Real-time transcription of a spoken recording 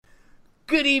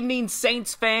Good evening,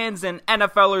 Saints fans and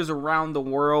NFLers around the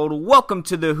world. Welcome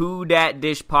to the Who Dat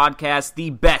Dish podcast, the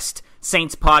best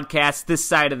Saints podcast this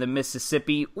side of the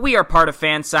Mississippi. We are part of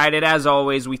Fansided. As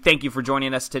always, we thank you for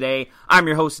joining us today. I'm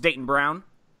your host, Dayton Brown.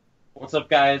 What's up,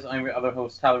 guys? I'm your other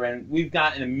host, Tyler Rand. We've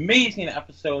got an amazing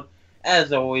episode.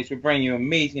 As always, we're bringing you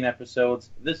amazing episodes.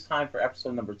 This time for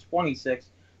episode number 26.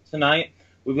 Tonight,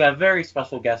 we've got a very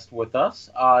special guest with us.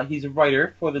 He's a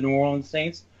writer for the New Orleans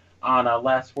Saints on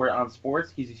Last Word on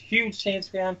Sports. He's a huge Saints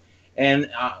fan,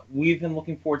 and we've been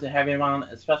looking forward to having him on,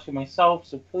 especially myself.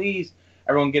 So please,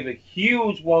 everyone, give a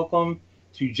huge welcome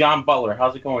to John Butler.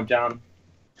 How's it going, John?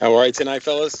 How are you tonight,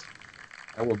 fellas?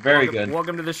 We're very good.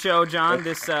 Welcome to the show, John.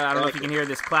 This I don't know if you can hear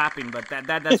this clapping, but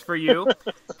that's for you.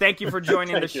 Thank you for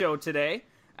joining the show today.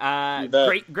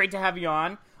 Great to have you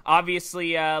on.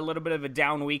 Obviously, a little bit of a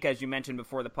down week, as you mentioned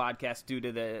before the podcast, due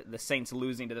to the Saints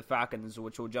losing to the Falcons,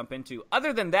 which we'll jump into.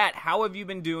 Other than that, how have you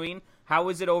been doing? How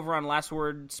is it over on Last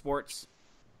Word Sports?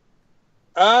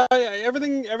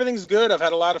 Everything's good. I've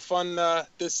had a lot of fun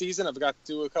this season. I've got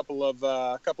to do a couple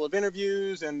of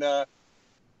interviews, and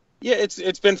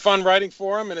it's been fun writing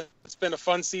for them, and it's been a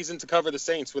fun season to cover the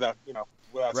Saints without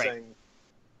saying.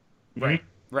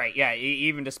 Right, yeah.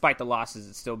 Even despite the losses,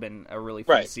 it's still been a really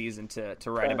fun season to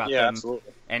write about them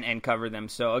and cover them.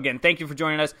 So, again, thank you for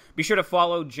joining us. Be sure to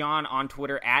follow John on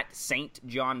Twitter at Saint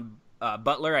John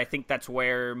Butler. I think that's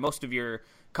where most of your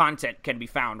content can be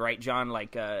found, right, John?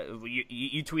 Like,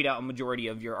 you tweet out a majority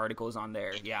of your articles on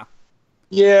there, yeah?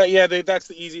 Yeah, that's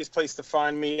the easiest place to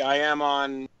find me. I am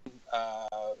on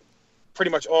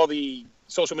pretty much all the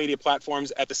social media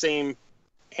platforms at the same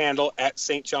handle, at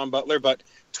Saint John Butler, but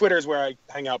Twitter is where I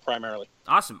hang out primarily.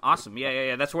 Awesome.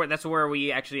 Yeah. That's where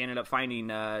we actually ended up finding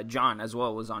John as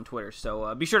well, was on Twitter.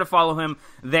 So be sure to follow him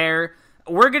there.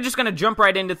 We're just going to jump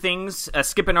right into things,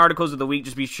 skipping articles of the week.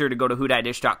 Just be sure to go to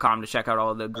whodadish.com to check out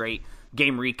all the great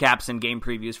game recaps and game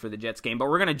previews for the Jets game. But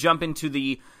we're going to jump into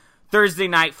the Thursday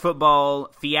Night Football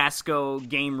fiasco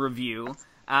game review.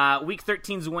 Week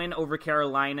 13's win over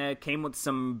Carolina came with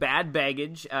some bad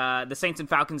baggage. The Saints and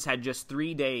Falcons had just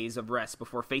 3 days of rest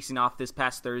before facing off this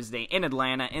past Thursday in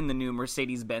Atlanta in the new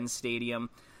Mercedes-Benz Stadium.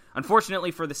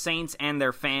 Unfortunately for the Saints and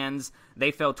their fans,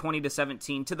 they fell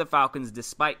 20-17 to the Falcons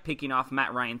despite picking off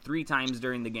Matt Ryan 3 times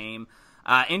during the game.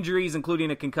 Injuries,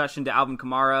 including a concussion to Alvin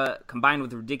Kamara, combined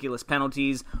with ridiculous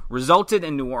penalties, resulted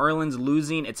in New Orleans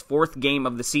losing its 4th game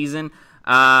of the season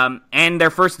and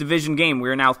their first division game. We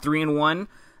are now 3-1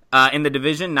 in the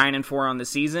division, 9-4 on the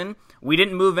season. We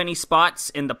didn't move any spots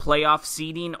in the playoff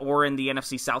seeding or in the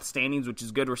NFC South standings, which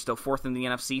is good. We're still 4th in the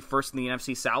NFC, 1st in the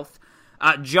NFC South.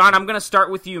 John, I'm going to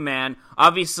start with you, man.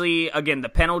 Obviously, again, the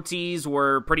penalties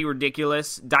were pretty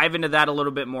ridiculous. Dive into that a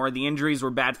little bit more. The injuries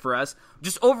were bad for us.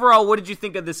 Just overall, what did you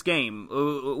think of this game?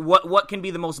 What can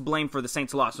be the most blame for the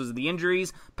Saints' loss? Was it the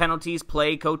injuries, penalties,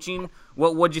 play, coaching?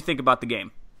 What did you think about the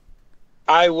game?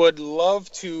 I would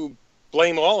love to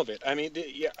blame all of it. I mean,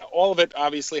 all of it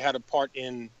obviously had a part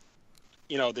in,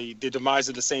 the demise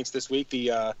of the Saints this week.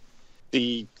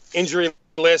 The injury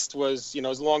list was,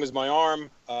 as long as my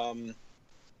arm.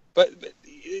 But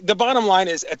the bottom line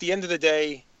is, at the end of the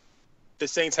day, the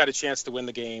Saints had a chance to win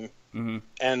the game,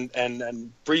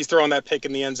 and Breeze throwing that pick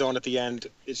in the end zone at the end,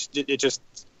 it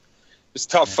was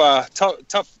tough.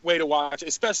 Tough way to watch,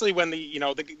 especially when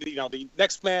the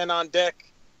next man on deck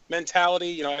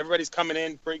mentality. Everybody's coming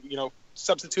in,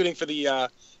 substituting for the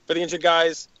injured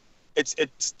guys.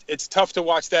 It's tough to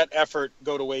watch that effort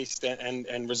go to waste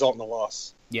and result in a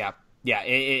loss. Yeah,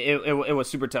 it was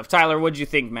super tough. Tyler, what did you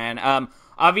think, man?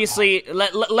 Obviously,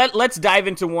 let's dive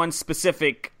into one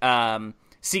specific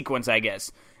sequence, I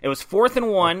guess. It was 4th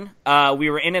and 1. We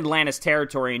were in Atlanta's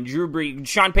territory, and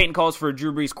Sean Payton calls for a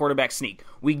Drew Brees quarterback sneak.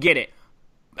 We get it.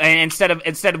 And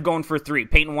instead of going for 3,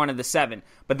 Peyton wanted the 7.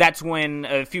 But that's when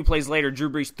a few plays later, Drew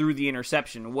Brees threw the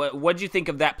interception. What did you think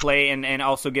of that play, and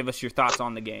also give us your thoughts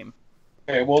on the game?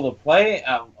 Okay, well, the play,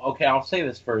 I'll say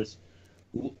this first.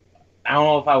 I don't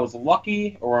know if I was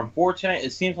lucky or unfortunate.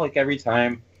 It seems like every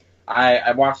time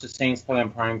I watch the Saints play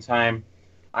on prime time,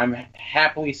 I'm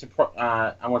happily surprised.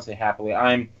 I won't say happily.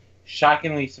 I'm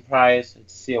shockingly surprised to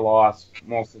see a loss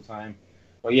most of the time.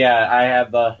 But yeah, I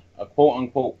had a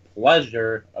quote-unquote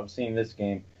pleasure of seeing this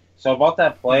game. So about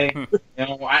that play,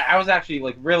 I was actually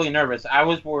really nervous. I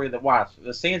was worried that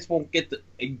the Saints won't get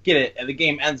it, and the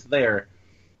game ends there.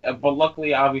 But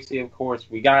luckily, obviously, of course,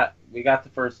 we got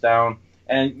the first down.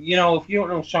 And if you don't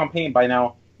know Sean Payton by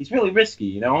now, he's really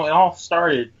risky. It all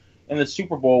started in the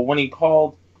Super Bowl when he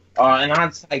called an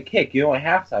onside kick. At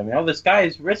halftime. This guy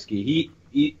is risky.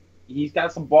 He's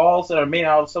got some balls that are made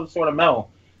out of some sort of metal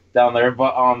down there.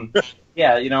 But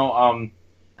yeah,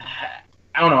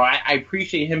 I don't know. I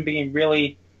appreciate him being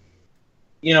really,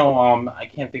 I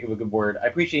can't think of a good word. I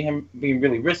appreciate him being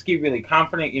really risky, really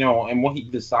confident, in what he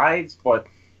decides. But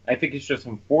I think it's just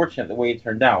unfortunate the way it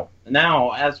turned out.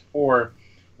 Now, as for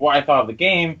what I thought of the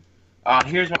game,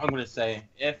 here's what I'm going to say.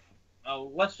 If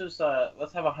let's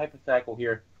have a hypothetical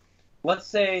here. Let's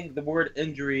say the word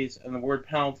injuries and the word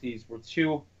penalties were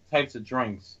two types of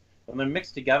drinks. When they're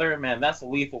mixed together, man, that's a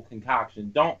lethal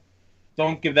concoction.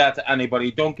 Don't give that to anybody.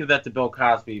 Don't give that to Bill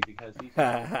Cosby because he's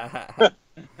gonna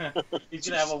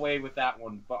have a way with that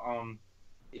one. But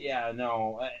yeah,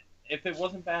 no. If it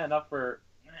wasn't bad enough for,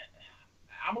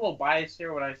 I'm a little biased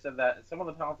here when I said that some of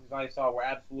the penalties I saw were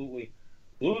absolutely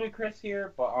ludicrous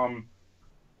here. But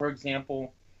for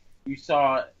example, you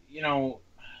saw,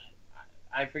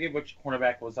 I forget which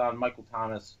cornerback was on Michael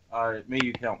Thomas. Maybe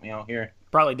you can help me out here.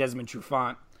 Probably Desmond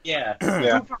Trufant. Yeah.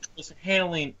 Trufant was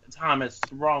handling Thomas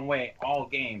the wrong way all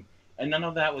game, and none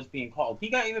of that was being called. He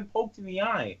got even poked in the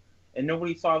eye, and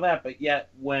nobody saw that. But yet,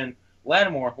 when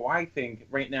Lattimore, who I think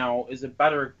right now is a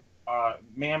better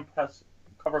man press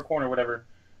cover corner, whatever,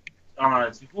 to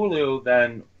Hulu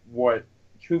than what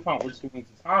Trufant was doing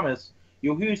to Thomas, he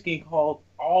was getting called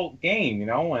all game,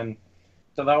 and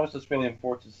so that was just really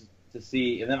unfortunate to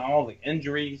see. And then all the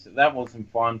injuries, that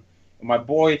wasn't fun. And my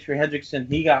boy Trey Hendrickson,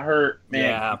 he got hurt. Man,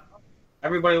 yeah.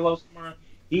 Everybody loves Kamara.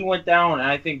 He went down, and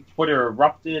I think Twitter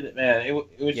erupted. Man, it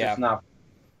was just not.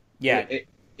 Yeah,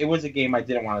 it was a game I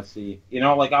didn't want to see.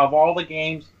 Like out of all the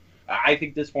games, I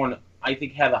think this one had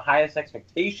the highest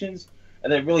expectations,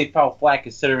 and it really fell flat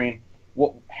considering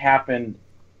what happened.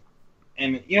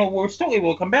 And we're still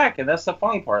able to come back, and that's the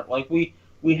funny part. Like we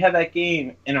had that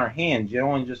game in our hands,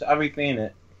 and just everything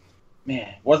that,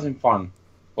 man, wasn't fun.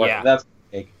 But that's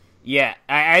big. Yeah,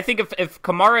 I think if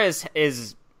Kamara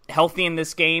is healthy in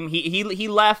this game, he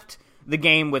left the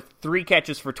game with 3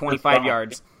 catches for 25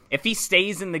 yards. If he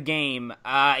stays in the game,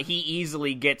 he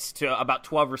easily gets to about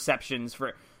 12 receptions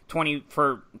for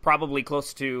probably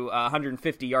close to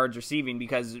 150 yards receiving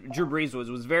because Drew Brees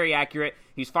was very accurate.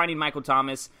 He's finding Michael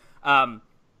Thomas.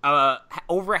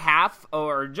 Over half,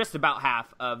 or just about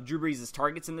half, of Drew Brees'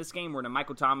 targets in this game were to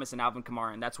Michael Thomas and Alvin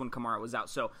Kamara, and that's when Kamara was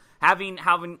out. So having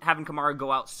Kamara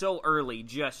go out so early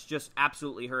just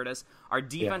absolutely hurt us. Our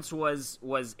defense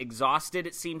was exhausted,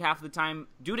 it seemed, half of the time,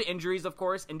 due to injuries, of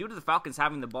course, and due to the Falcons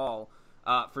having the ball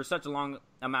for such a long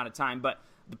amount of time. But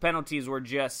the penalties were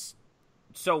just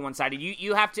so one-sided.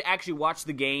 You have to actually watch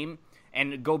the game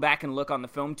and go back and look on the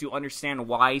film to understand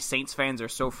why Saints fans are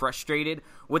so frustrated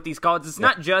with these calls. It's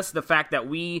not just the fact that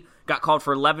we got called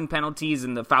for 11 penalties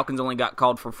and the Falcons only got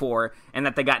called for 4, and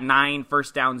that they got 9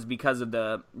 first downs because of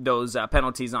those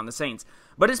penalties on the Saints.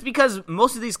 But it's because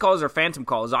most of these calls are phantom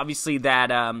calls. Obviously,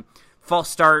 that false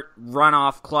start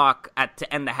runoff clock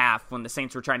to end the half when the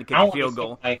Saints were trying to kick a field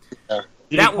goal.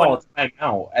 That one a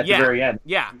timeout at the very end.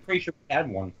 Yeah, I'm pretty sure we had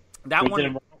one. That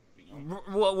one.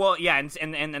 Well, yeah,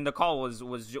 and the call was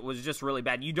just really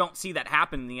bad. You don't see that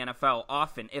happen in the NFL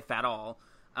often, if at all.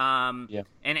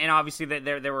 And obviously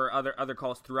there were other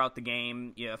calls throughout the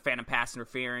game. Phantom pass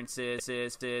interferences,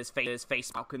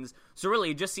 face Falcons. So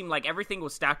really, it just seemed like everything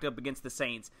was stacked up against the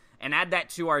Saints. And add that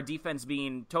to our defense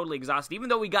being totally exhausted. Even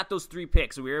though we got those 3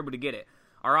 picks, we were able to get it.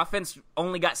 Our offense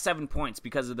only got 7 points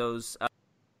because of those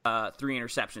 3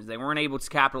 interceptions. They weren't able to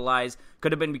capitalize.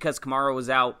 Could have been because Kamara was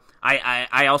out.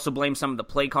 I also blame some of the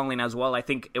play calling as well. I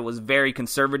think it was very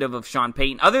conservative of Sean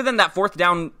Payton. Other than that 4th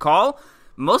down call,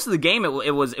 most of the game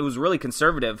it was really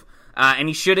conservative. And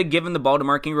he should have given the ball to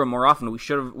Mark Ingram more often. We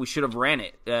should have ran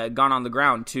it, gone on the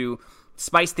ground to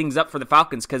spice things up for the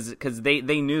Falcons because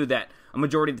they knew that a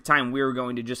majority of the time we were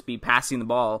going to just be passing the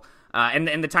ball.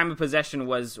 And the time of possession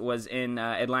was in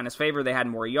Atlanta's favor. They had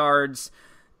more yards.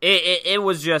 It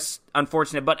was just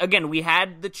unfortunate. But again, we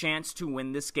had the chance to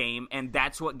win this game, and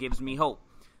that's what gives me hope.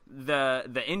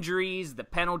 The injuries, the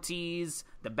penalties,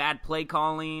 the bad play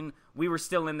calling, we were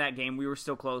still in that game. We were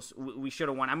still close. We should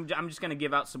have won. I'm just going to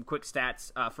give out some quick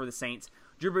stats for the Saints.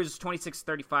 Drew Brees was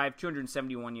 26-35,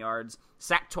 271 yards.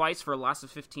 Sacked twice for a loss of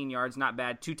 15 yards. Not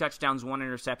bad. 2 touchdowns, 1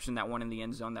 interception. That one in the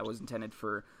end zone that was intended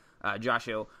for Josh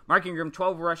Hill. Mark Ingram,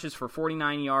 12 rushes for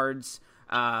 49 yards.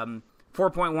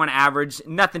 4.1 average,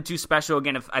 nothing too special.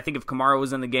 Again, I think if Kamara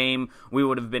was in the game, we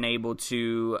would have been able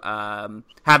to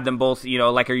have them both,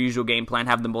 like our usual game plan,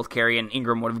 have them both carry, and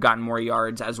Ingram would have gotten more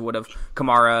yards, as would have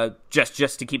Kamara,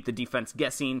 just to keep the defense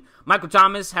guessing. Michael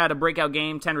Thomas had a breakout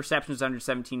game, 10 receptions,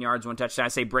 117 yards, 1 touchdown. I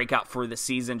say breakout for the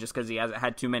season just because he hasn't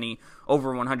had too many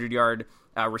over 100-yard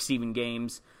receiving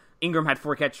games. Ingram had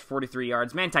 4 catches, 43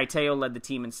 yards. Manti Te'o led the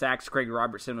team in sacks. Craig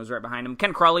Robertson was right behind him.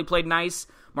 Ken Crawley played nice.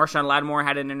 Marshawn Lattimore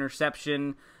had an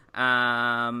interception.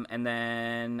 And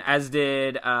then as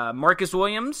did Marcus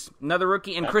Williams, another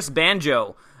rookie, and Chris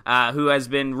Banjo, who has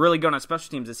been really good on special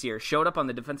teams this year, showed up on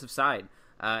the defensive side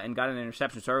and got an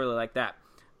interception, so I really like that.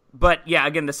 But, yeah,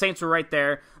 again, the Saints were right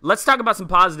there. Let's talk about some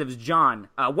positives. John,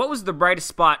 what was the brightest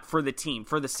spot for the team,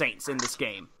 for the Saints in this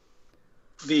game?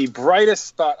 The brightest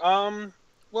spot?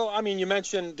 Well, I mean, you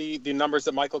mentioned the numbers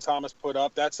that Michael Thomas put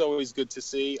up. That's always good to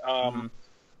see.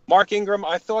 Mark Ingram,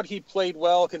 I thought he played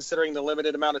well considering the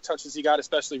limited amount of touches he got,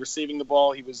 especially receiving the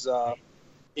ball. He was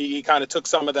he kind of took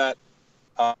some of that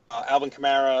Alvin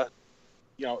Kamara,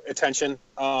 attention.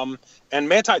 And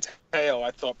Manti Te'o,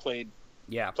 I thought played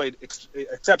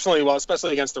exceptionally well,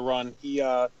 especially against the run. He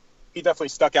definitely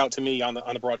stuck out to me on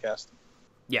the broadcast.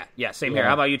 Yeah, same here.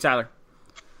 How about you, Tyler?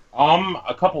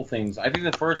 A couple things. I think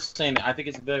the first thing, I think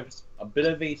it's a bit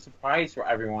of a surprise for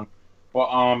everyone. But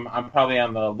I'm probably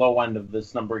on the low end of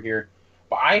this number here.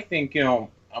 But I think,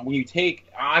 when you take,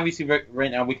 obviously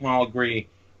right now we can all agree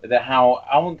that how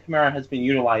Alvin Kamara has been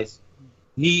utilized,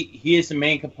 he is the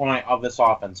main component of this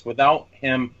offense. Without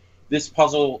him, this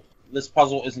puzzle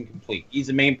isn't complete. He's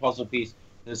the main puzzle piece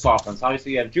in this offense.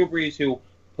 Obviously you have Drew Brees who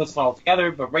puts it all together,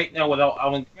 but right now without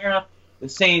Alvin Kamara, the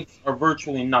Saints are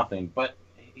virtually nothing. But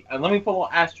let me put a little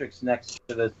asterisk next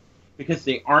to this because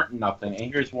they aren't nothing,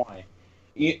 and here's why.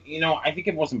 I think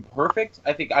it wasn't perfect.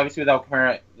 I think obviously without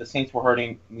Kamara, the Saints were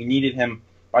hurting. We needed him.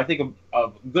 But I think a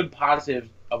good positive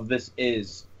of this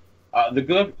is a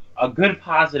good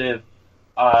positive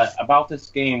about this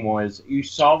game was you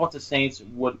saw what the Saints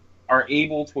are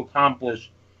able to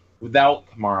accomplish without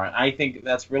Kamara. I think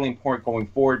that's really important going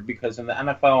forward because in the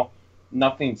NFL,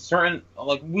 nothing's certain.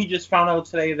 Like we just found out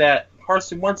today that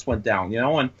Carson Wentz went down.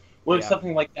 And what if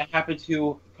something like that happened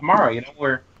to Kamara?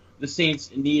 Where the Saints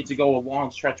needed to go a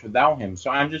long stretch without him. So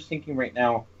I'm just thinking right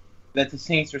now that the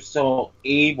Saints are still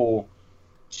able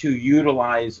to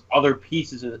utilize other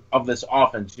pieces of this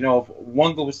offense. If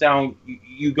one goes down,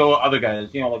 you go other guys,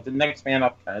 like the next man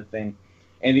up kind of thing.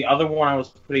 And the other one I was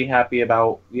pretty happy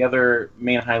about, the other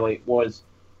main highlight was,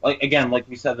 like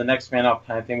we said, the next man up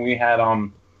kind of thing. We had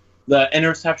the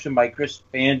interception by Chris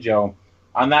Banjo.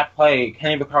 On that play,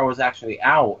 Kenny Vaccaro was actually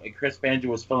out, and Chris Banjo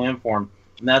was filling in for him.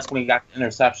 And that's when he got the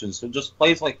interceptions. So just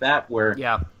plays like that where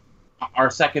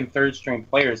our second, third string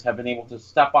players have been able to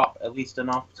step up at least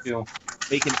enough to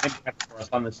make an impact for us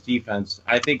on this defense.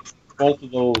 I think both of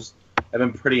those have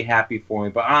been pretty happy for me.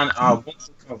 But on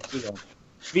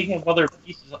speaking of other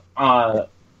pieces on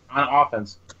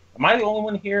offense, am I the only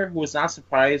one here who was not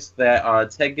surprised that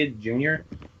Ted Ginn Jr.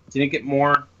 didn't get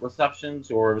more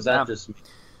receptions, or was that just me?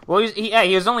 Well,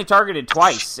 he was only targeted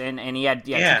twice, and he had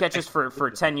 2 catches for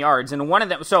 10 yards, and one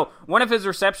of his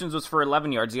receptions was for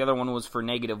 11 yards, the other one was for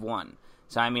 -1.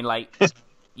 So I mean,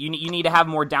 you need to have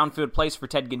more downfield plays for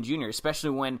Ted Ginn Jr.,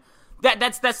 especially when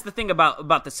that's the thing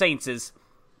about the Saints is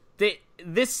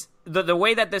the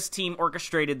way that this team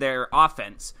orchestrated their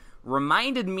offense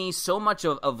reminded me so much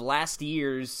of last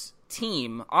year's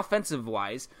team offensive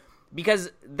wise,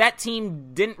 because that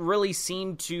team didn't really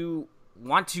seem to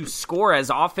want to score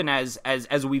as often as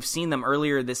we've seen them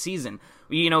earlier this season.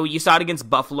 You saw it against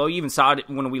Buffalo. You even saw it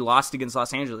when we lost against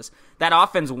Los Angeles. That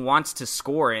offense wants to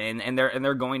score, and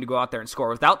they're going to go out there and score.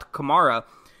 Without Kamara,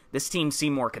 this team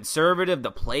seemed more conservative. The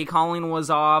play calling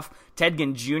was off. Ted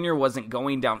Ginn Jr. wasn't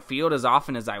going downfield as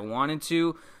often as I wanted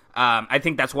to. I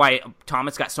think that's why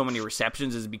Thomas got so many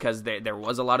receptions, is because there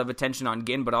was a lot of attention on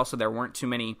Ginn, but also there weren't too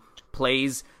many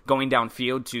plays going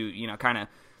downfield to kind of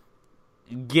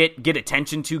get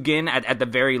attention to Ginn at the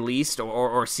very least,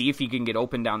 or see if he can get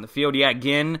open down the field. Yeah,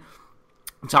 Ginn,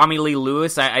 Tommy Lee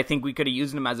Lewis, I think we could have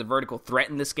used him as a vertical threat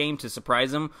in this game to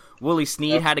surprise him. Willie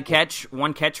Snead had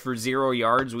one catch for 0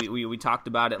 yards. We talked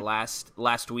about it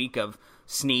last week of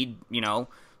Snead.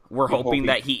 We're hoping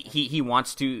that he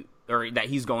wants to, or that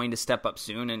he's going to step up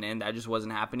soon, and that just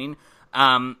wasn't happening.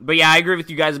 But yeah, I agree with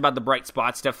you guys about the bright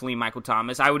spots. Definitely Michael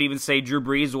Thomas. I would even say Drew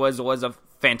Brees was a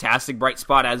fantastic bright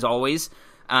spot as always.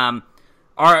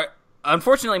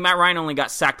 Unfortunately, Matt Ryan only got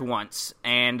sacked once,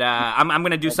 and I'm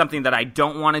going to do something that I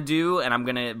don't want to do,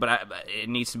 and but it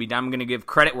needs to be done. I'm going to give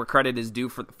credit where credit is due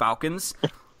for the Falcons.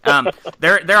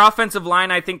 Their offensive line,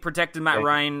 I think, protected Matt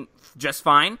Ryan just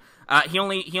fine. He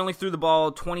only threw the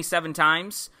ball 27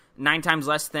 times. 9 times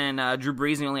less than Drew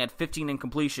Brees, and he only had 15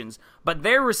 incompletions. But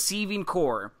their receiving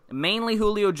core, mainly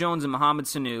Julio Jones and Mohamed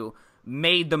Sanu,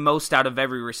 made the most out of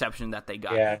every reception that they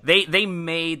got. Yeah. They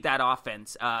made that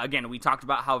offense. Again, we talked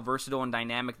about how versatile and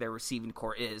dynamic their receiving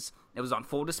core is. It was on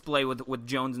full display with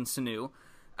Jones and Sanu.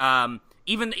 And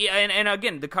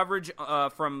again, the coverage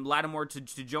from Lattimore to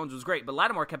Jones was great, but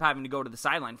Lattimore kept having to go to the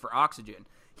sideline for oxygen.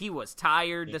 He was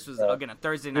tired. This was, again, a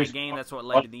Thursday night game. That's what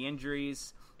led to the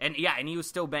injuries. And he was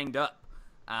still banged up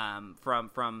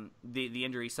from the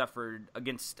injury he suffered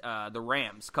against the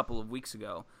Rams a couple of weeks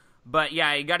ago. But,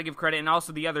 yeah, you got to give credit. And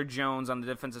also the other Jones on the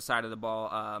defensive side of the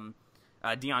ball,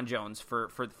 Deion Jones for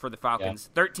the Falcons.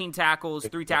 13 tackles,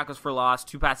 3 tackles for loss,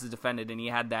 2 passes defended, and he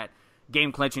had that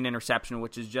game-clenching interception,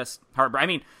 which is just heartbreaking. I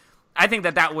mean, I think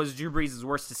that was Drew Brees'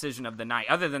 worst decision of the night.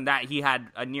 Other than that, he had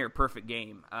a near-perfect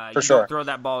game. For sure.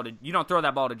 You don't throw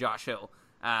that ball to Josh Hill.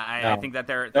 I think that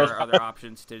there are other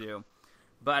options to do.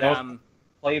 But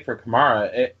play for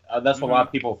Kamara. That's what a lot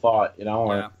of people thought, you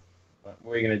know. Yeah.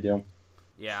 What are you going to do?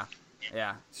 Yeah.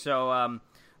 So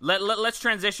let's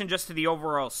transition just to the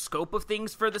overall scope of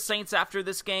things for the Saints after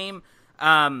this game.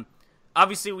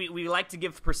 Obviously, we like to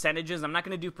give percentages. I'm not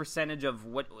going to do percentage of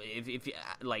what if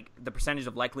like the percentage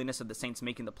of likeliness of the Saints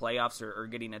making the playoffs or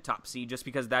getting a top seed, just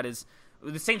because that is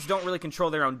the Saints don't really control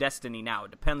their own destiny now.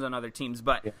 It depends on other teams.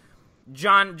 But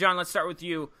John, let's start with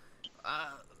you.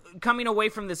 Coming away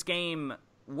from this game,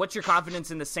 what's your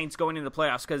confidence in the Saints going into the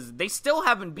playoffs? Because they still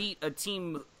haven't beat a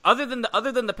team other than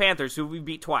the Panthers, who we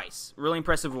beat twice. Really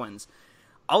impressive wins.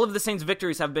 All of the Saints'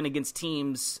 victories have been against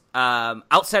teams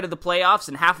outside of the playoffs,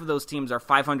 and half of those teams are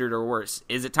 500 or worse.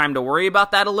 Is it time to worry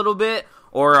about that a little bit,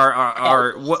 or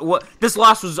are what? This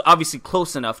loss was obviously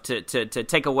close enough to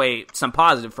take away some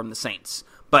positive from the Saints.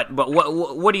 But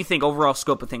what do you think overall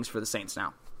scope of things for the Saints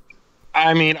now?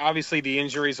 I mean, obviously the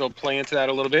injuries will play into that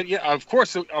a little bit. Yeah, of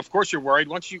course you're worried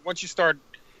once you start,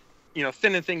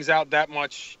 thinning things out that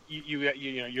much.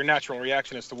 Your natural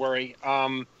reaction is to worry.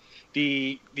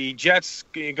 The Jets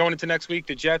going into next week,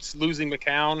 the Jets losing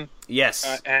McCown,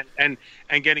 yes, and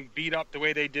getting beat up the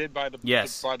way they did by the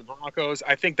Broncos.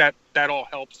 I think that all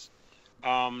helps.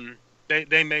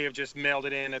 They may have just mailed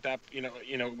it in at that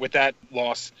with that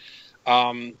loss.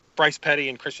 Bryce Petty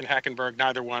and Christian Hackenberg,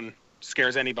 neither one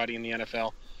scares anybody in the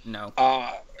NFL. No.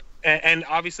 And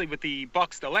obviously with the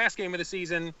Bucs, the last game of the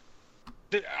season,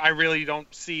 I really don't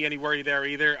see any worry there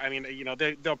either. I mean,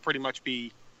 they'll pretty much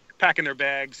be packing their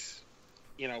bags,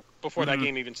 before that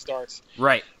game even starts.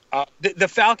 Right. The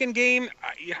Falcon game,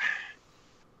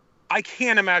 I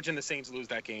can't imagine the Saints lose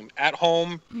that game at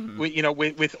home.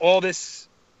 With all this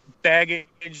baggage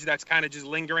that's kind of just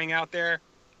lingering out there.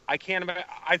 I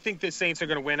think the Saints are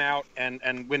going to win out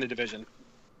and win the division.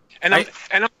 And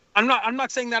I'm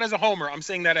not saying that as a homer. I'm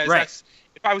saying that as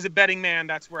if I was a betting man,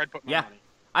 that's where I'd put my money.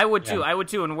 I would too.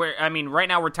 And right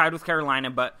now we're tied with Carolina,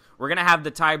 but we're gonna have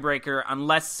the tiebreaker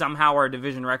unless somehow our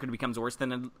division record becomes worse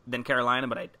than Carolina.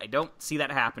 But I don't see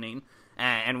that happening.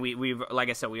 And we've like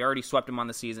I said, we already swept them on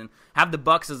the season. Have the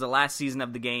Bucs as the last season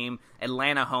of the game.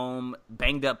 Atlanta home,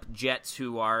 banged up Jets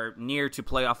who are near to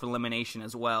playoff elimination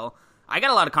as well. I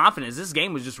got a lot of confidence. This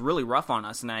game was just really rough on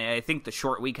us, and I think the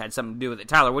short week had something to do with it.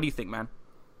 Tyler, what do you think, man?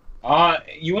 What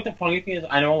the funny thing is,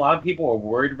 I know a lot of people are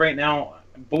worried right now.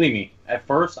 Believe me, at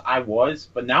first I was,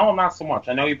 but now I'm not so much.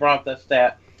 I know you brought up that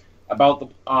stat about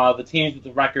the teams with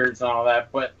the records and all that,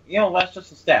 but that's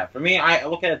just a stat. For me, I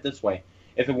look at it this way: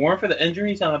 if it weren't for the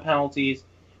injuries and the penalties,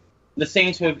 the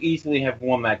Saints would have easily have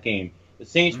won that game. The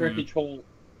Saints were in control.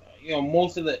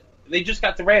 Most of they just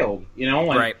got derailed.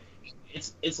 Right.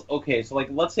 It's okay. So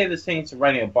let's say the Saints are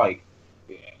riding a bike,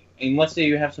 and let's say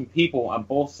you have some people on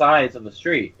both sides of the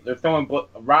street. They're throwing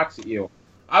rocks at you.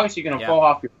 Obviously, you're gonna fall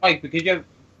off your bike because you have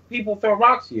people throw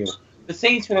rocks at you. The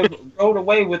Saints would have rode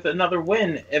away with another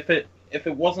win if it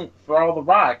wasn't for all the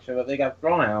rocks that they got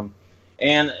thrown at them.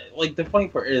 And the funny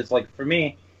part is, for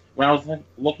me, when I was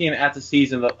looking at the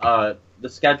season, the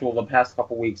schedule the past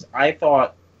couple weeks, I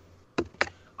thought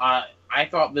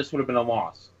this would have been a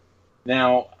loss.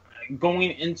 Now,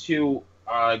 going into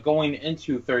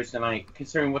Thursday night,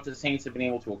 considering what the Saints have been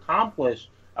able to accomplish,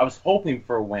 I was hoping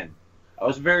for a win. I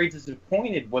was very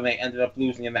disappointed when they ended up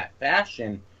losing in that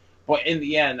fashion, but in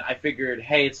the end, I figured,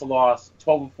 hey, it's a loss.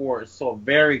 12-4 is still a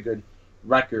very good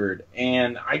record,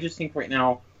 and I just think right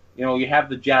now, you have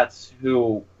the Jets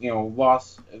who,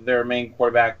 lost their main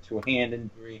quarterback to a hand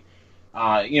injury.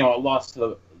 Lost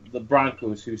to the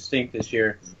Broncos who stink this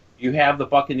year. You have the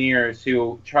Buccaneers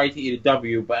who tried to eat a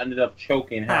W but ended up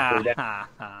choking halfway down.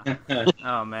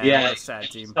 Oh, man, what a sad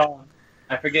team. So,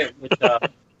 I forget which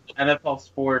NFL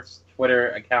Sports Twitter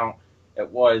account it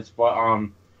was, but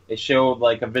it showed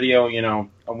a video,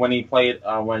 when he played,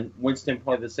 when Winston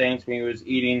played the Saints, when he was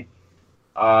eating,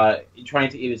 trying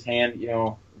to eat his hand,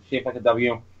 shaped like a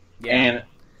W, and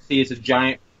see it's a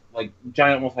giant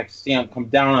almost like stamp come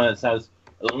down on it, says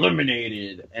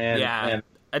eliminated, and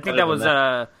I think that was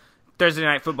Thursday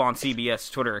Night Football on CBS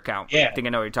Twitter account. Yeah. I think I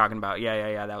know what you're talking about.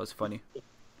 Yeah, that was funny.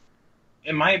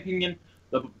 In my opinion,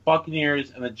 the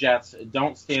Buccaneers and the Jets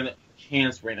don't stand a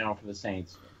chance right now for the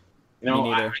Saints. Me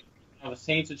neither. The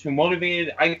Saints are too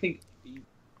motivated. I think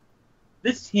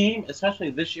this team,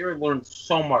 especially this year, learned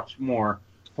so much more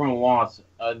from a loss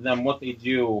than what they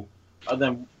do,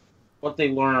 than what they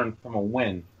learned from a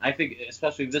win. I think,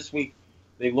 especially this week,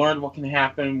 they learned what can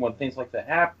happen when things like that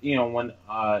happen. You know, when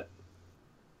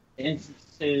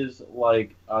instances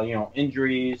like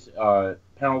injuries,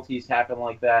 penalties happen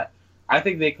like that. I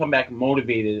think they come back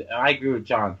motivated, and I agree with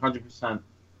John 100%.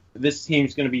 This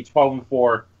team's going to be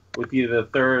 12-4 with either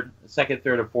the second,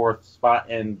 third, or fourth spot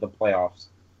in the playoffs.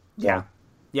 Yeah.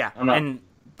 And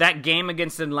that game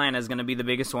against Atlanta is going to be the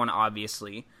biggest one,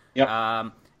 obviously. Yep.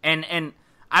 And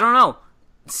I don't know.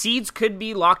 Seeds could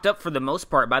be locked up for the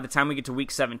most part by the time we get to Week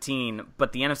 17,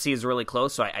 but the NFC is really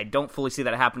close, so I don't fully see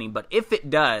that happening. But if it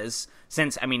does,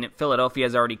 since, Philadelphia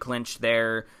has already clinched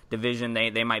their division,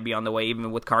 they might be on the way,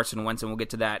 even with Carson Wentz, and we'll get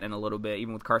to that in a little bit,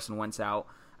 even with Carson Wentz out.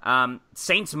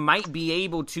 Saints might be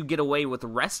able to get away with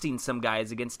resting some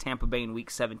guys against Tampa Bay in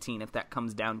Week 17 if that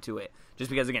comes down to it.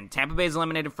 Just because, again, Tampa Bay is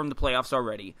eliminated from the playoffs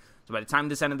already, so by the time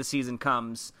this end of the season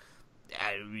comes,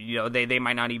 they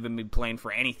might not even be playing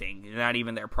for anything, not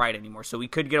even their pride anymore. So we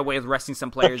could get away with resting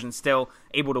some players and still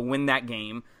able to win that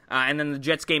game. And then the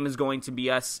Jets game is going to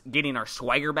be us getting our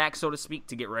swagger back, so to speak,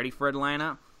 to get ready for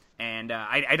Atlanta. And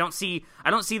I don't see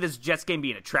this Jets game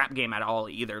being a trap game at all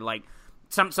either. Like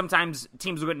sometimes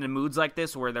teams will get into moods like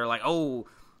this where they're like, oh,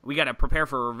 we got to prepare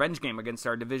for a revenge game against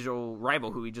our divisional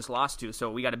rival who we just lost to. So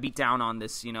we got to beat down on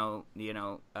this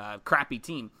crappy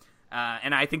team.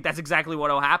 And I think that's exactly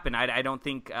what will happen. I don't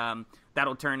think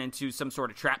that'll turn into some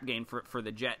sort of trap game for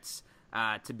the Jets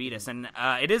to beat us. And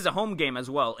it is a home game as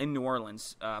well in New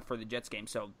Orleans for the Jets game,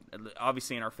 so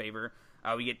obviously in our favor.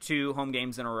 We get 2 home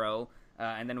games in a row,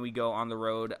 and then we go on the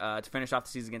road to finish off the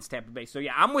season against Tampa Bay. So,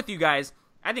 yeah, I'm with you guys.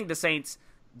 I think the Saints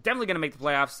definitely going to make the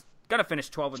playoffs, going to finish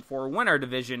 12-4, win our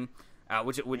division,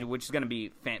 which is going to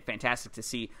be fantastic to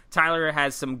see. Tyler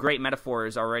has some great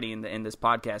metaphors already in this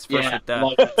podcast. First with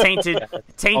the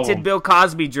tainted Bill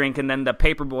Cosby drink, and then the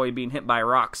paperboy being hit by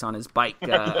rocks on his bike.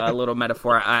 A little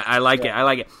metaphor. I like it. I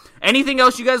like it. Anything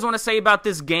else you guys want to say about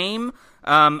this game?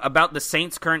 About the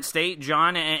Saints' current state,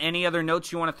 John? Any other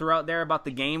notes you want to throw out there about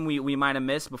the game we might have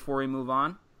missed before we move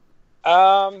on?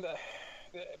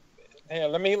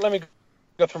 Let me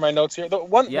go through my notes here.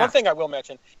 One thing I will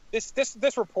mention: this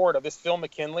report of this Phil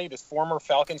McKinley, this former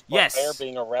Falcons player,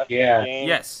 being arrested. In the game.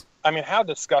 Yes. How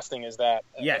disgusting is that?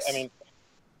 Yes. I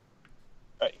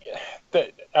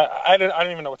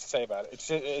don't even know what to say about it.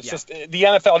 It's just the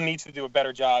NFL needs to do a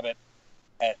better job at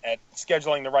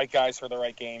scheduling the right guys for the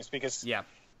right games, because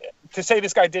to say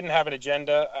this guy didn't have an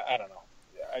agenda, I don't know.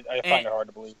 I find it hard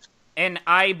to believe. And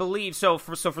I believe so.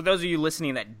 For those of you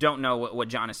listening that don't know what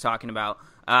John is talking about,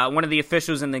 one of the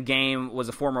officials in the game was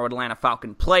a former Atlanta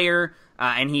Falcon player,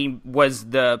 and he was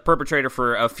the perpetrator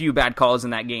for a few bad calls in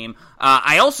that game.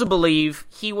 I also believe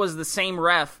he was the same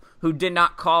ref who did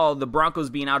not call the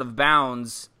Broncos being out of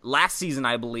bounds last season,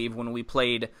 I believe, when we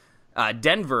played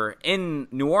Denver in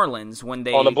New Orleans when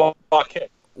they on the block kick.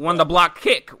 Won the block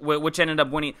kick, which ended up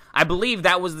winning. I believe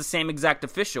that was the same exact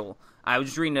official. I was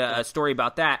just reading a story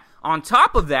about that. On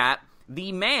top of that,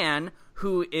 the man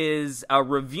who is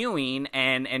reviewing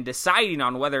and deciding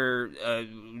on whether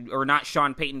or not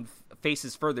Sean Payton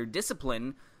faces further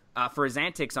discipline for his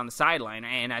antics on the sideline,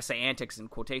 and I say antics in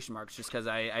quotation marks just because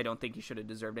I don't think he should have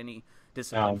deserved any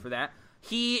discipline for that.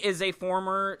 He is a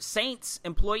former Saints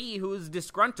employee who is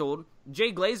disgruntled.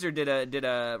 Jay Glazer did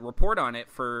a report on it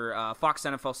for Fox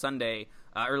NFL Sunday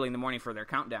early in the morning for their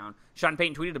countdown. Sean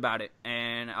Payton tweeted about it,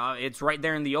 and it's right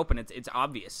there in the open. It's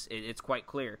obvious. It's quite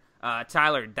clear.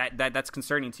 Tyler, that's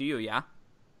concerning to you, yeah?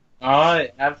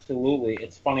 Absolutely.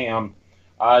 It's funny. John,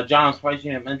 I'm surprised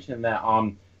you didn't mention that.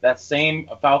 That same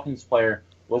Falcons player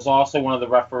was also one of the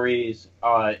referees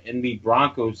in the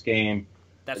Broncos game.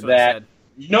 That's what I said.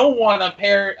 No one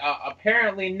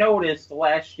apparently noticed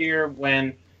last year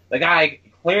when the guy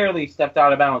clearly stepped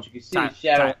out of bounds. You could see his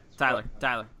shadow. Tyler.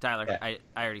 Yeah. I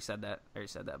already said that. But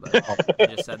I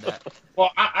just said that.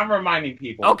 Well, I'm reminding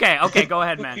people. Okay. Go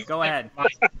ahead, man. Go ahead.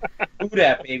 Who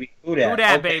dat, baby? Who dat? Who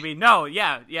dat, baby? No,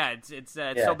 yeah. It's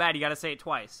so bad you got to say it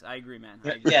twice. I agree, man.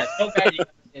 Yeah, so bad you got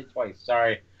to say it twice.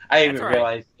 Sorry, I didn't even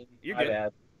realize. You're good.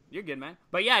 Bad. You're good, man.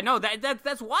 But yeah, no,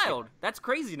 that's wild. That's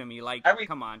crazy to me. Like,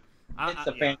 come on. It's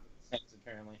a fan sense,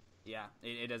 apparently. Yeah,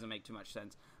 it doesn't make too much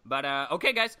sense. But,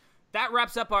 okay, guys, that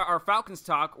wraps up our Falcons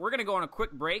talk. We're going to go on a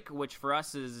quick break, which for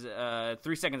us is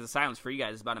 3 seconds of silence. For you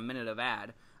guys, it's about a minute of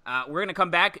ad. We're going to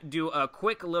come back, do a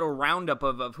quick little roundup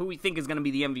of who we think is going to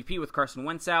be the MVP with Carson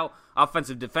Wentz out,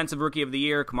 Offensive Defensive Rookie of the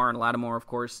Year, Kamara and Lattimore, of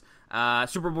course,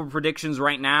 Super Bowl predictions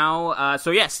right now.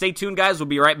 So, yeah, stay tuned, guys. We'll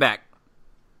be right back.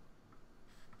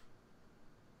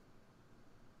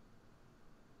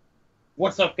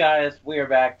 What's up, guys? We are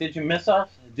back. Did you miss us?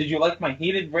 Did you like my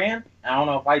heated rant? I don't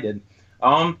know if I did.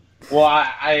 Well,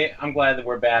 I'm glad that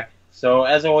we're back. So,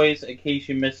 as always, in case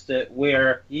you missed it,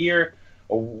 we're here.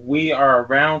 We are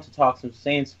around to talk some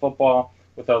Saints football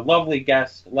with our lovely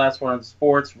guest, Last Word on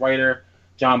Sports writer,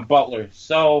 John Butler.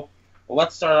 So,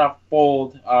 let's start off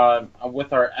bold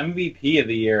with our MVP of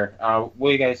the year. What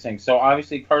do you guys think? So,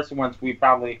 obviously, Carson Wentz, we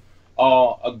probably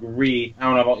all agree. I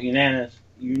don't know about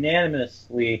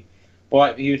unanimously,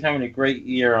 but he was having a great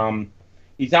year.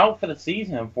 He's out for the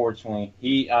season, unfortunately.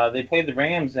 They played the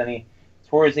Rams, and he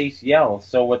tore his ACL.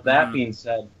 So, with that being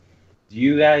said, do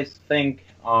you guys think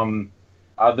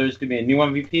there's going to be a new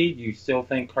MVP? Do you still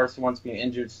think Carson Wentz being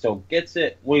injured still gets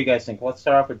it? What do you guys think? Let's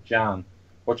start off with John.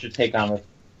 What's your take on it?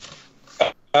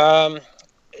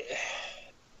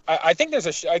 I think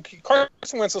there's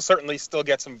Carson Wentz will certainly still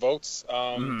get some votes.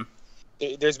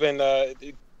 There's been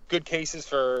good cases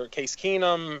for Case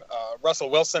Keenum.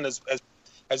 Russell Wilson has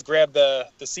grabbed the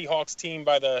Seahawks team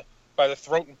by the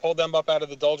throat and pulled them up out of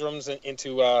the doldrums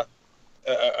into a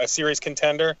serious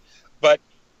contender. But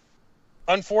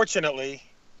unfortunately,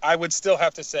 I would still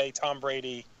have to say Tom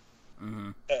Brady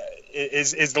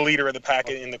is the leader of the pack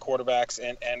in the quarterbacks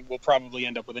and will probably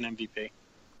end up with an MVP.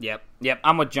 Yep.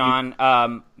 I'm with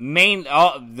John.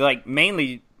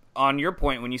 Mainly on your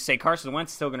point when you say Carson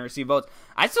Wentz is still going to receive votes.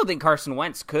 I still think Carson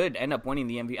Wentz could end up winning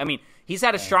the MVP. I mean, he's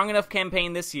had a strong enough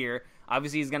campaign this year.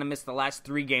 Obviously, he's going to miss the last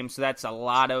 3 games, so that's a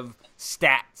lot of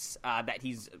stats that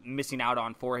he's missing out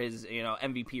on for his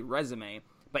MVP resume.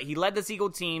 But he led this Eagle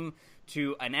team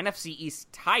to an NFC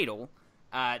East title,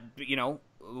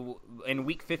 in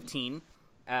Week 15.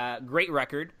 Great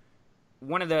record.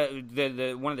 One of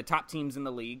the top teams in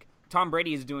the league. Tom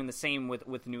Brady is doing the same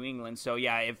with New England. So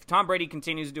yeah, if Tom Brady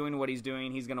continues doing what he's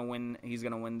doing, he's gonna win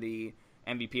the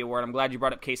MVP award. I'm glad you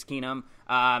brought up Case Keenum.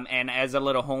 And as a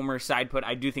little homer side put,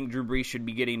 I do think Drew Brees should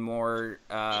be getting more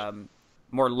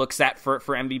looks at for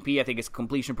MVP. I think his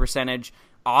completion percentage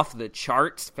off the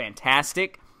charts,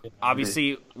 fantastic.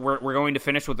 Obviously, we're going to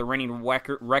finish with the reigning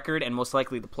record and most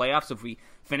likely the playoffs. If we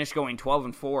finish going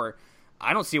 12-4,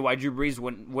 I don't see why Drew Brees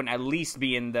wouldn't at least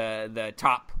be in the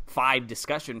top 5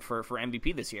 discussion for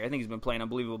MVP this year. I think he's been playing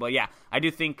unbelievable. But yeah, I do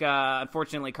think,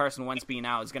 unfortunately, Carson Wentz being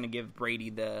out is going to give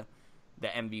Brady the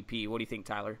MVP. What do you think,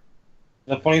 Tyler?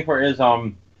 The funny part is,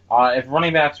 if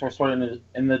running backs were sort of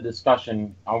in the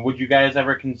discussion, would you guys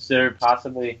ever consider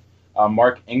possibly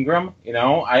Mark Ingram?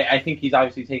 I think he's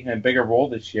obviously taking a bigger role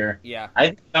this year. Yeah. I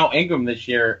think without Ingram this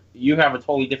year, you have a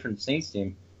totally different Saints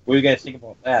team. What do you guys think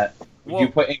about that? Would you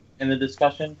put Ingram in the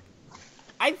discussion?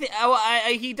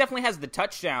 He definitely has the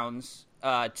touchdowns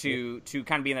to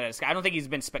kind of be in that discussion. I don't think he's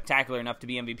been spectacular enough to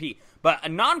be MVP. But a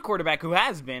non-quarterback who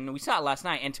has been, we saw it last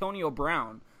night, Antonio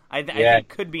Brown, I think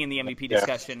could be in the MVP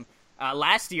discussion.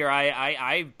 Last year,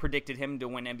 I predicted him to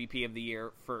win MVP of the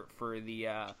year for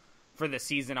the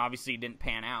season. Obviously, it didn't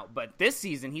pan out, but this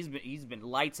season he's been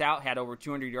lights out. Had over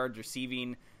 200 yards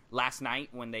receiving last night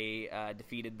when they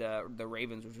defeated the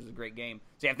Ravens, which was a great game.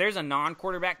 So if there's a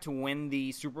non-quarterback to win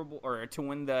the Super Bowl or to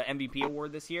win the MVP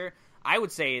award this year, I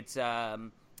would say it's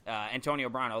Antonio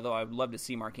Brown. Although I would love to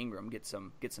see Mark Ingram get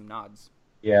some nods.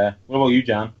 Yeah. What about you,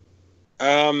 John?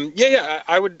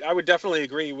 I would definitely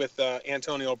agree with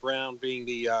Antonio Brown being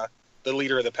the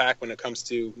leader of the pack when it comes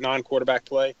to non-quarterback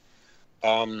play.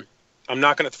 I'm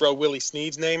not going to throw Willie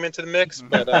Snead's name into the mix,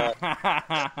 but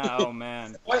oh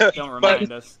man, don't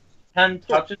remind us. 10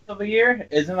 touches of the year,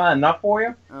 isn't that enough for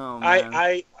you? Oh man.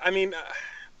 I mean,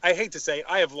 I hate to say it,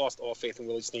 I have lost all faith in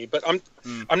Willie Snead, but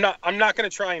I'm not going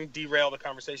to try and derail the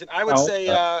conversation. I would say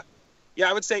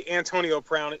I would say Antonio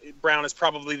Brown is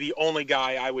probably the only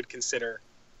guy I would consider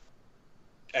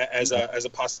as a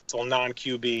possible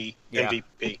non-QB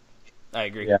MVP. I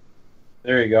agree. Yeah.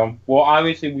 There you go. Well,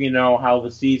 obviously we know how the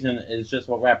season is just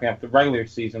about wrapping up, the regular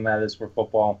season that is for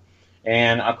football.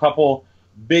 And a couple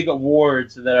big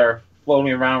awards that are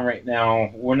floating around right now.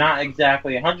 We're not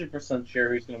exactly 100% sure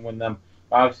who's going to win them.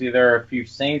 Obviously, there are a few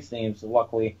Saints names,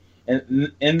 luckily, in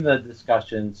the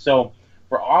discussion. So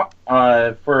for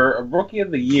a Rookie of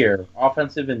the Year,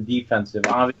 offensive and defensive,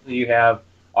 obviously you have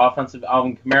offensive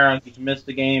Alvin Kamara, he missed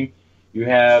the game. You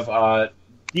have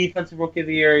Defensive Rookie of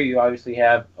the Year, you obviously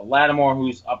have Lattimore,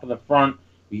 who's up in the front.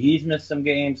 He's missed some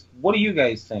games. What do you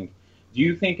guys think? Do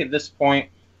you think at this point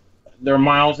they're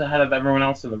miles ahead of everyone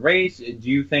else in the race?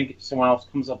 Do you think someone else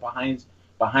comes up behind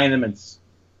them and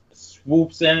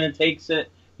swoops in and takes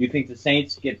it? Do you think the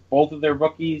Saints get both of their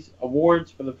rookies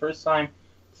awards for the first time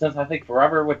since I think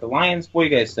forever with the Lions? What do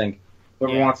you guys think?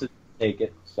 Whoever wants to take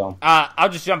it. So I'll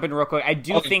just jump in real quick. I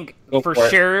do think for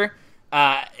sure,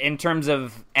 in terms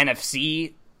of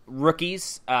NFC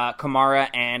rookies, Kamara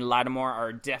and Lattimore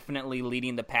are definitely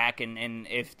leading the pack, and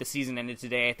if the season ended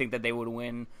today, I think that they would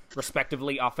win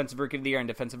respectively Offensive Rookie of the Year and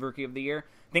Defensive Rookie of the Year.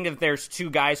 I think if there's two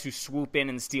guys who swoop in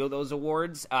and steal those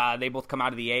awards, they both come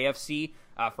out of the AFC.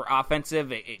 For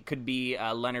offensive, it could be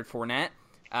Leonard Fournette,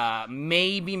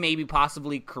 maybe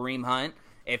possibly Kareem Hunt,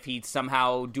 if he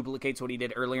somehow duplicates what he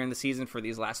did earlier in the season for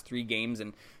these last 3 games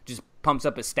and just pumps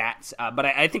up his stats. But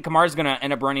I think Kamara's going to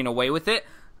end up running away with it.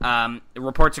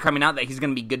 Reports are coming out that he's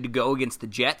going to be good to go against the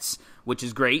Jets, which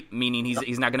is great, meaning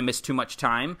he's not going to miss too much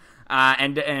time.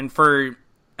 And for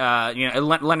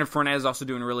Leonard Fournette is also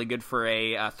doing really good for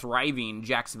a thriving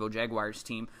Jacksonville Jaguars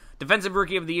team. Defensive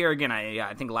Rookie of the Year, again,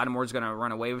 I think Lattimore's going to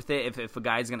run away with it. If a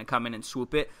guy's going to come in and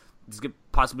swoop it, it's going to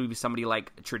possibly be somebody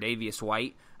like Tre'Davious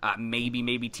White,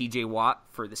 maybe T.J. Watt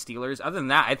for the Steelers. Other than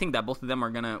that, I think that both of them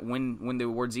are going to win the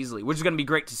awards easily, which is going to be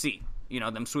great to see.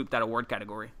 Them sweep that award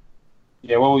category.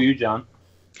 Yeah, what will you, John?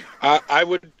 I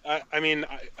would.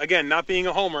 Again, not being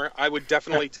a homer, I would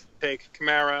definitely take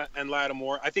Kamara and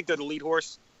Lattimore. I think they're the lead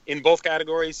horse in both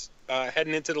categories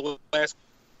heading into the last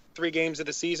 3 games of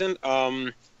the season.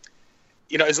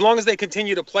 As long as they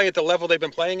continue to play at the level they've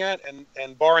been playing at,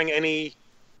 and barring any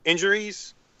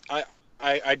injuries,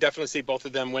 I definitely see both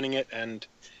of them winning it, and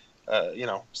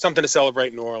something to celebrate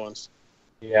in New Orleans.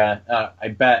 Yeah, I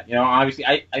bet. Obviously,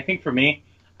 I think for me,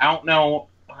 I don't know.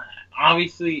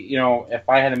 Obviously, if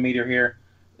I had a meter here,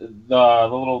 the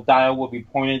little dial would be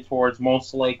pointed towards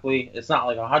most likely. It's not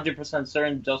like 100%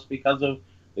 certain just because of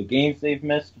the games they've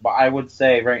missed, but I would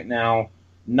say right now,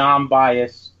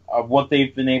 non-biased of what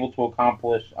they've been able to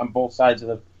accomplish on both sides of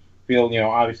the field.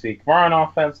 Obviously, Kamara on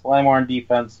offense, Lattimore on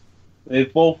defense. They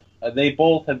both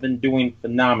have been doing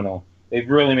phenomenal. They've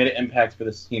really made an impact for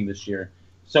this team this year.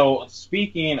 So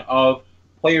speaking of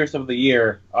Players of the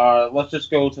Year, let's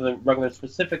just go to the regular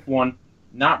specific one,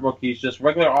 not rookies, just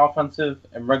regular offensive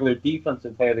and regular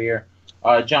defensive Player of the Year.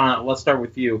 John, let's start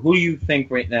with you. Who do you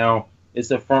think right now is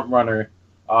the front runner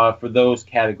for those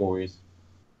categories?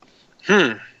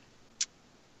 See,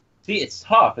 it's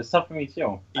tough. It's tough for me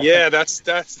too. That's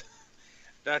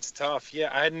tough. Yeah,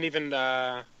 I hadn't even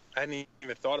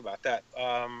thought about that.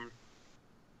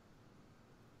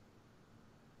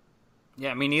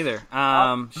 Yeah, me neither.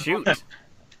 Shoot.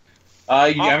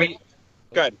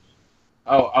 Good.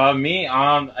 Me.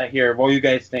 Here. What do you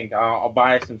guys think? I'll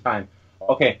buy some time.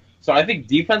 Okay. So I think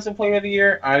defensive player of the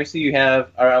year. Obviously, you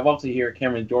have. I'd love to hear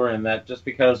Cameron Jordan. That just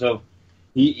because of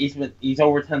he's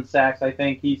over 10 sacks. I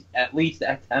think he's at least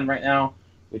at 10 right now,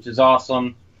 which is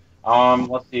awesome.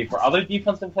 Let's see. For other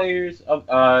defensive players of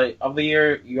the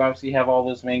year, you obviously have all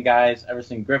those main guys: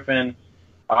 Everson Griffin,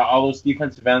 all those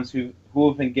defensive ends who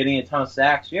have been getting a ton of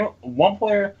sacks. One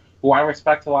player who I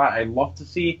respect a lot, I'd love to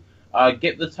see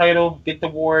get the title, get the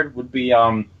award, would be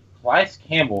Calais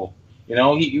Campbell.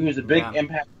 He was a big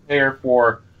impact player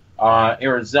for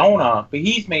Arizona, but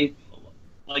he's made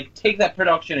take that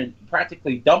production and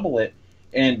practically double it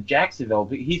in Jacksonville.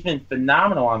 But he's been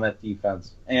phenomenal on that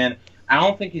defense, and I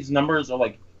don't think his numbers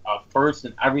are first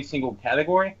in every single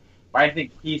category, but I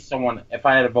think he's someone. If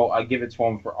I had a vote, I'd give it to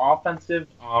him for offensive.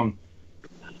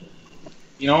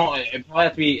 It probably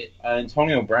has to be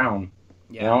Antonio Brown.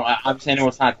 Yeah. Obviously I know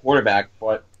it's not a quarterback,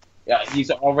 but yeah,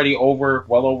 he's already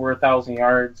well over 1,000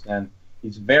 yards, and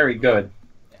he's very good.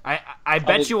 I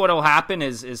bet you what'll happen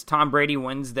is Tom Brady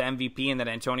wins the MVP, and that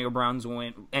Antonio Brown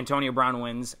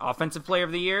wins Offensive Player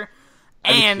of the Year.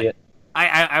 And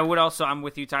I would also, I'm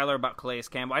with you, Tyler, about Calais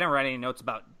Campbell. I didn't write any notes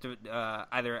about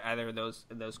either of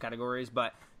those categories,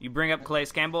 but you bring up Calais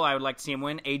Campbell, I would like to see him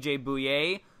win. AJ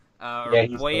Bouye,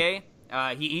 Boye.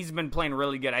 He's been playing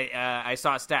really good. I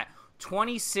saw a stat.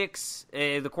 26,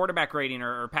 the quarterback rating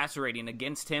or passer rating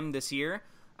against him this year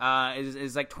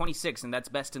is 26, and that's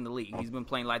best in the league. He's been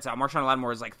playing lights out. Marshawn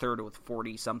Lattimore is third with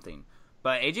 40-something.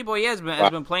 But AJ Boye has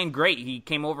been playing great. He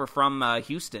came over from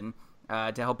Houston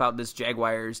to help out this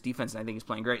Jaguars defense, and I think he's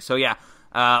playing great. So, yeah.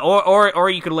 Or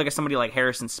you could look at somebody like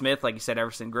Harrison Smith, like you said,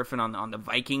 Everson Griffin on the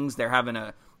Vikings. They're having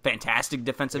a fantastic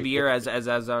defensive year, as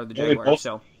are the Jaguars.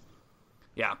 So,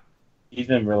 yeah. He's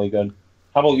been really good.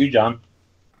 How about you, John?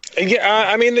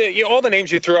 Yeah, all the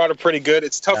names you threw out are pretty good.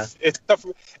 It's tough. Yeah. It's tough.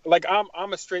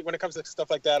 I'm a straight when it comes to stuff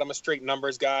like that. I'm a straight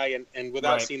numbers guy, and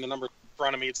without seeing the numbers in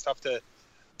front of me, it's tough to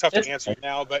answer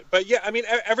now. But yeah,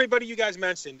 everybody you guys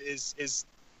mentioned is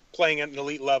playing at an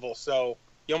elite level, so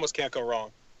you almost can't go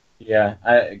wrong. Yeah,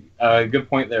 good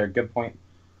point there. Good point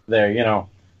there,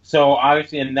 So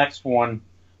obviously, in the next one,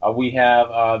 we have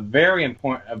a very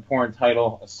important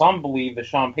title. Some believe that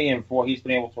Sean Payton, for what he's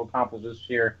been able to accomplish this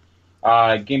year,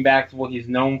 getting back to what he's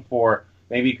known for,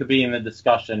 maybe he could be in the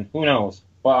discussion. Who knows?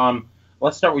 But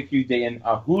let's start with you, Dayton.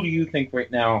 Who do you think right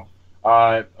now,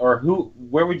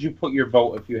 where would you put your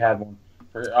vote if you had one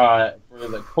for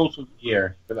the coach of the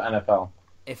year for the NFL?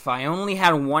 If I only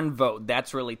had one vote,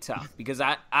 that's really tough because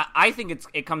I think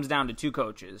it comes down to two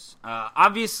coaches.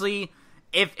 Obviously,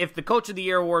 if the Coach of the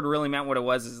Year award really meant what it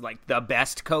was, is like the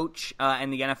best coach in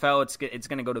the NFL, it's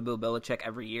going to go to Bill Belichick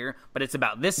every year. But it's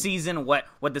about this season, what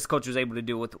this coach was able to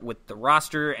do with the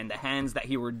roster and the hands that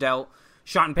he were dealt.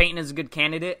 Sean Payton is a good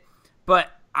candidate, but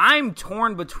I'm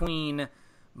torn between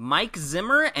Mike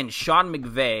Zimmer and Sean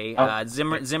McVay.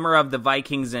 Zimmer of the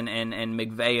Vikings and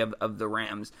McVay of the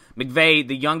Rams. McVay,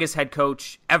 the youngest head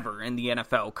coach ever in the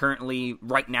NFL, currently,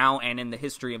 right now, and in the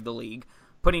history of the league,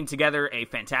 putting together a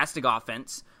fantastic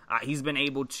offense. He's been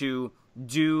able to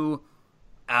do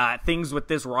things with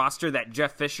this roster that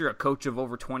Jeff Fisher, a coach of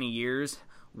over 20 years,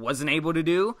 wasn't able to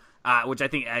do, which I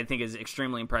think is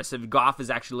extremely impressive. Goff is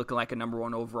actually looking like a number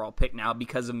one overall pick now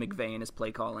because of McVay and his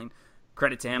play calling.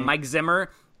 Credit to him. Mike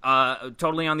Zimmer,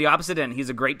 totally on the opposite end. He's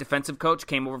a great defensive coach,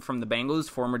 came over from the Bengals,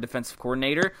 former defensive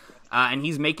coordinator, and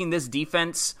he's making this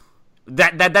defense.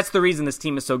 That's the reason this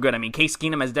team is so good. I mean, Case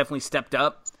Keenum has definitely stepped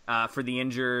up for the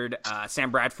injured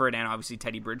Sam Bradford and obviously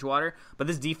Teddy Bridgewater, but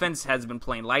this defense has been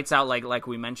playing lights out, like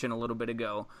we mentioned a little bit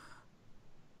ago.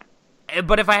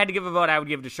 But if I had to give a vote, I would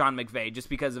give it to Sean McVay just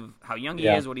because of how young he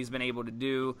is, what he's been able to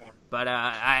do. But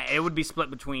it would be split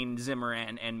between Zimmer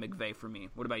and McVay for me.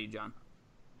 What about you, John?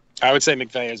 I would say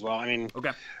McVay as well. I mean,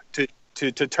 okay.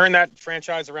 to turn that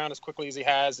franchise around as quickly as he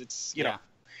has, it's know,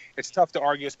 it's tough to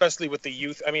argue, especially with the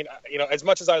youth. I mean, as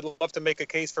much as I'd love to make a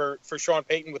case for Sean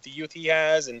Payton with the youth he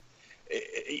has, and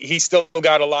he's still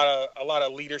got a lot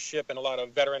of leadership and a lot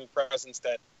of veteran presence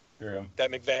that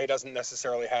McVay doesn't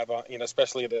necessarily have,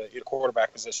 especially the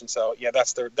quarterback position. So yeah,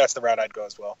 that's the route I'd go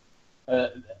as well.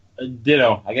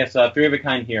 Ditto. I guess three of a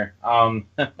kind here.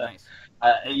 Nice.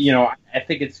 I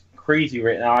think it's crazy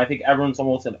right now. I think everyone's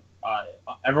almost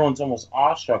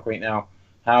awestruck right now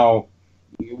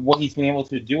what he's been able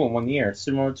to do in 1 year,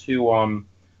 similar to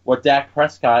what Dak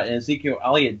Prescott and Ezekiel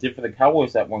Elliott did for the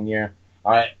Cowboys that 1 year.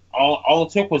 All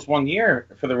it took was 1 year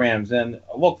for the Rams, and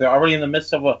look, they're already in the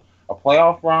midst of a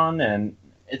playoff run, and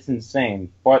it's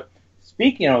insane. But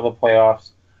speaking of the playoffs,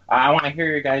 I want to hear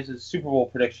your guys' Super Bowl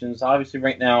predictions. Obviously,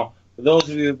 right now, for those of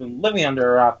you who have been living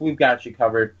under a rock, we've got you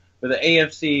covered. For the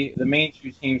AFC, the main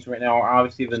two teams right now are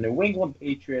obviously the New England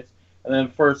Patriots, and then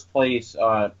first place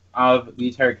of the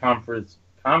entire conference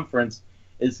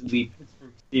is the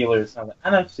Pittsburgh Steelers. Now, the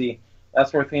NFC,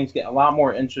 that's where things get a lot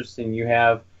more interesting. You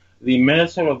have the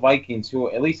Minnesota Vikings,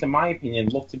 who, at least in my opinion,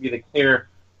 look to be the clear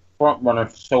front runner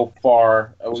so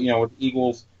far. With the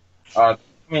Eagles coming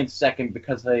in second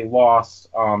because they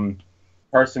lost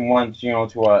Carson Wentz, to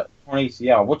a torn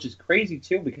ACL, which is crazy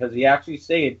too because he actually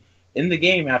stayed in the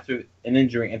game after an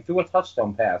injury and threw a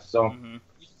touchdown pass. So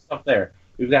stuff there.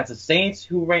 We've got the Saints,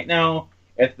 who right now,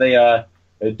 if they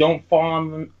don't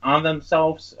fall on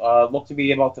themselves, look to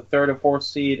be about the third or fourth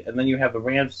seed, and then you have the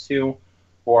Rams too,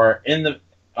 who are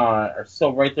are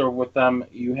still right there with them.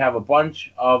 You have a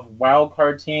bunch of wild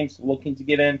card teams looking to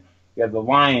get in. You have the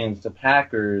Lions, the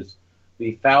Packers,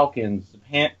 the Falcons,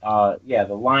 the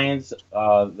Lions,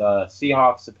 the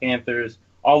Seahawks, the Panthers,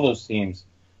 all those teams.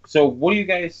 So what do you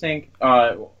guys think?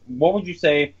 What would you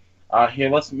say? Here,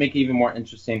 let's make it even more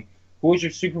interesting. Who is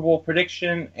your Super Bowl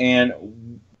prediction,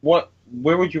 and where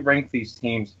would you rank these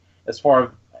teams as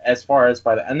far as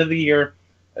by the end of the year?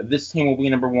 This team will be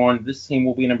number one. This team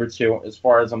will be number two as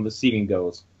far as the seeding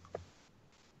goes.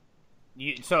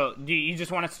 So do you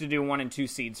just want us to do 1 and 2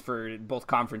 seeds for both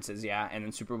conferences, and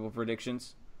then Super Bowl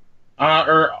predictions?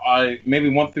 Or maybe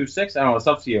 1 through 6. I don't know. It's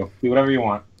up to you. Do whatever you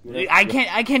want. I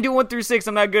can't do 1 through 6.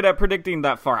 I'm not good at predicting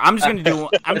that far. I'm just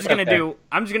gonna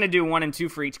do 1 and 2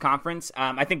 for each conference.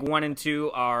 I think 1 and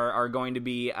 2 are going to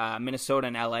be Minnesota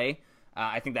and LA.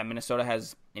 I think that Minnesota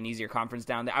has an easier conference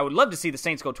down there. I would love to see the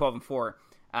Saints go 12-4.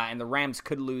 And the Rams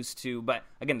could lose too, but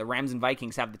again, the Rams and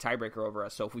Vikings have the tiebreaker over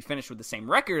us. So if we finish with the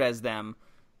same record as them,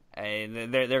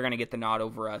 they're going to get the nod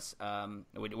over us,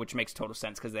 which makes total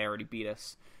sense because they already beat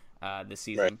us this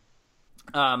season.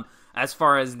 Right. As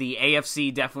far as the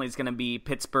AFC, definitely it's going to be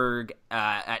Pittsburgh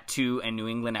at 2 and New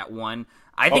England at 1.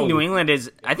 I think New England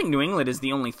is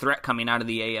the only threat coming out of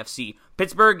the AFC.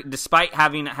 Pittsburgh, despite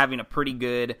having a pretty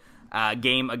good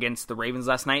game against the Ravens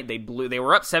last night, they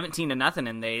were up 17-0,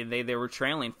 and they were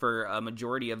trailing for a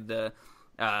majority of the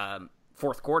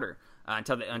fourth quarter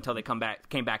until they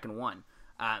came back and won.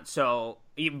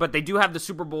 But they do have the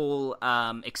Super Bowl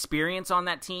experience on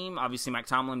that team. Obviously, Mike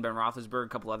Tomlin, Ben Roethlisberger, a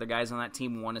couple other guys on that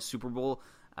team won a Super Bowl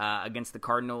against the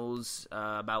Cardinals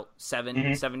about 7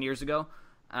 years ago,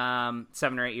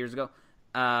 7 or 8 years ago.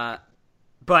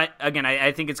 But again,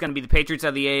 I think it's going to be the Patriots out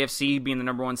of the AFC being the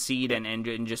number 1 seed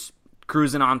and just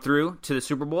cruising on through to the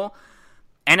Super Bowl.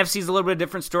 NFC is a little bit of a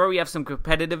different story. We have some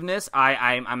competitiveness.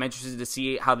 I'm interested to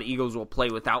see how the Eagles will play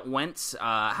without Wentz.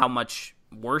 How much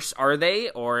worse are they,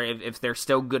 or if they're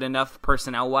still good enough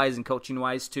personnel-wise and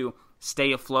coaching-wise to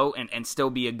stay afloat and still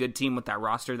be a good team with that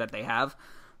roster that they have.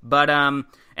 But I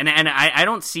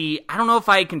don't know if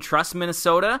I can trust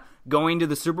Minnesota going to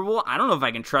the Super Bowl. I don't know if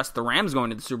I can trust the Rams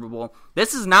going to the Super Bowl.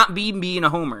 This is not me being a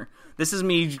homer. This is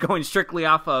me going strictly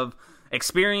off of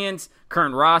experience,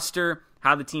 current roster,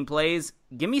 how the team plays.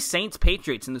 Give me Saints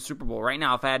Patriots in the Super Bowl right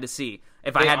now if I had to say.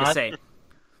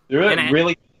 They're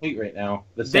really complete right now.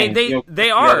 The Saints, they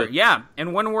are, yeah.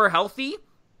 And when we're healthy,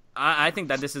 I think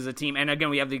that this is a team. And again,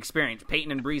 we have the experience.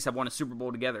 Peyton and Brees have won a Super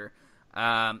Bowl together.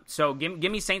 So give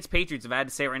me Saints Patriots if I had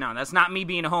to say it right now. And that's not me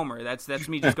being a homer. That's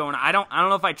me just going. I don't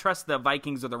know if I trust the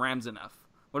Vikings or the Rams enough.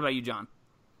 What about you, John?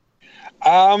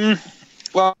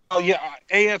 Well, yeah,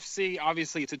 AFC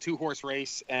obviously it's a 2-horse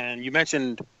race, and you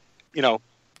mentioned, New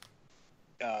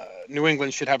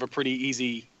England should have a pretty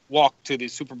easy walk to the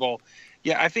Super Bowl.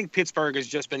 Yeah, I think Pittsburgh has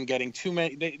just been getting too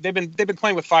many. They've been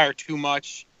playing with fire too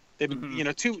much. They've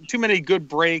been, too many good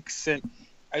breaks, and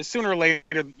sooner or later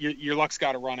your luck's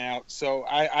got to run out. So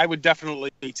I would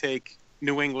definitely take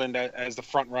New England as the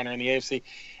front runner in the AFC.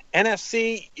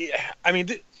 NFC, I mean,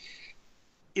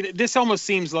 this almost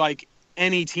seems like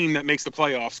any team that makes the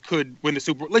playoffs could win the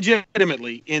Super Bowl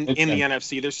legitimately in the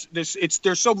NFC.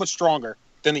 They're so much stronger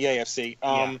than the AFC.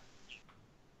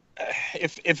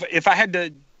 If I had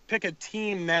to pick a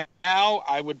team now,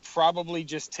 I would probably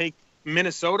just take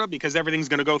Minnesota because everything's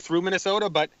going to go through Minnesota.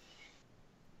 But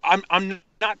I'm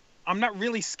not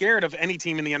really scared of any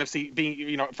team in the NFC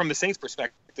being, from the Saints'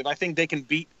 perspective. I think they can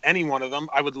beat any one of them.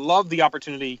 I would love the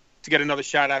opportunity to get another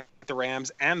shot at the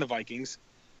Rams and the Vikings.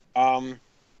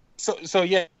 So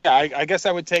yeah, I guess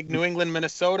I would take New England,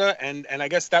 Minnesota, and I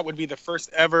guess that would be the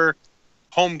first ever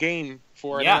home game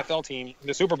for an NFL team in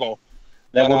the Super Bowl.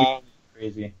 That would be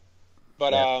crazy.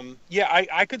 But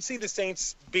I could see the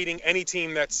Saints beating any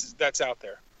team that's out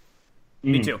there.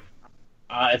 Me too.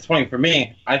 It's funny for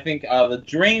me. I think the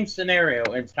dream scenario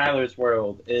in Tyler's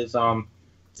world is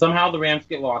somehow the Rams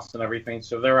get lost and everything,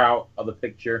 so they're out of the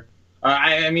picture.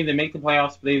 I mean, they make the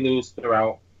playoffs, but they lose. They're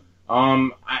out.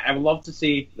 I would love to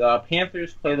see the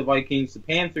Panthers play the Vikings. The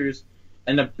Panthers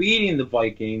end up beating the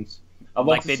Vikings.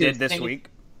 Like they did this week.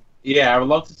 Yeah, I would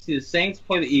love to see the Saints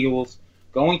play the Eagles,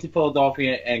 going to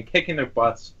Philadelphia and kicking their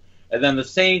butts, and then the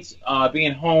Saints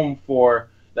being home for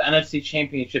the NFC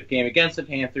Championship game against the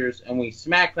Panthers, and we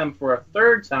smack them for a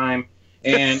third time,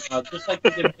 and just like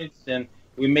we did Winston,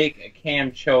 we make a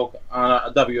Cam choke on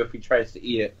a W if he tries to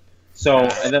eat it. So,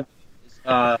 and then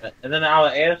out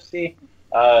of the AFC,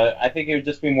 I think it would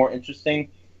just be more interesting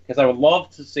because I would love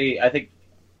to see. I think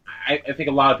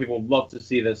a lot of people would love to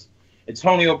see this.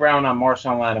 Antonio Brown on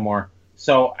Marshawn Lattimore.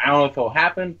 So I don't know if it'll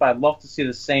happen, but I'd love to see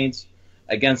the Saints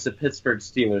against the Pittsburgh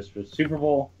Steelers for Super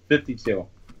Bowl 52.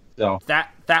 So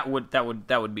that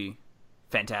would be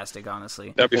fantastic.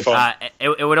 Honestly, that'd be fun.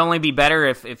 It would only be better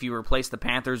if you replace the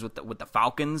Panthers with the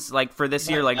Falcons, like for this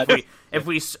year. Like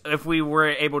if we were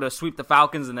able to sweep the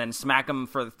Falcons and then smack them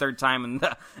for the third time in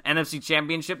the NFC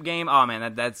Championship game. Oh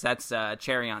man, that's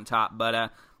cherry on top.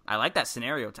 But I like that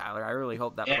scenario, Tyler. I really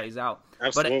hope that plays out.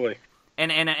 Absolutely.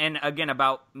 And again,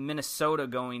 about Minnesota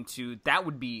going to, that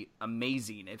would be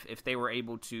amazing if they were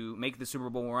able to make the Super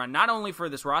Bowl run, not only for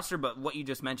this roster, but what you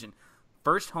just mentioned.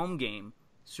 First home game,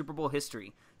 Super Bowl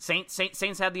history. Saints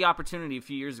had the opportunity a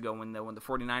few years ago when the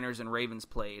 49ers and Ravens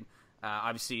played.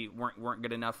 Obviously, weren't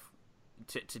good enough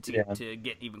to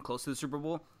get even close to the Super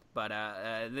Bowl, but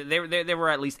they were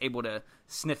at least able to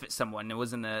sniff at someone. It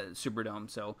was in the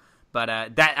Superdome, so. But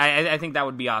I think that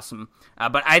would be awesome.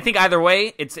 But I think either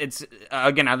way, it's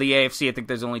again, out of the AFC, I think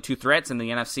there's only two threats, and the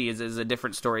NFC is a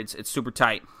different story. It's super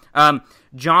tight.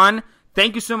 John,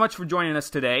 thank you so much for joining us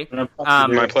today.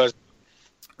 My pleasure.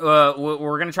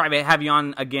 We're going to try to have you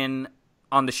on again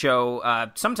on the show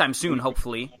sometime soon,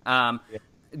 hopefully.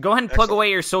 Go ahead and plug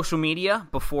away your social media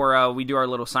before we do our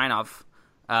little sign-off.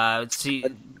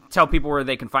 Tell people where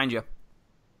they can find you.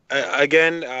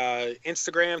 Again,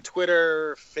 Instagram,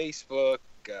 Twitter, Facebook,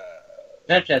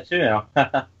 Snapchat too now.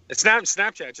 It's not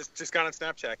Snapchat. Just got on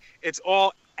Snapchat. It's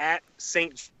all at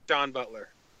St. John Butler.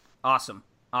 Awesome.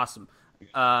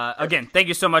 Again, thank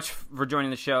you so much for joining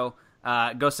the show.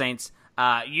 Go Saints.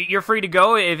 You're free to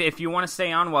go if you want to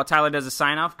stay on while Tyler does a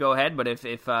sign off. Go ahead, but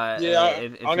if I'm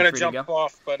gonna jump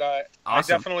off, but awesome. I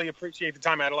definitely appreciate the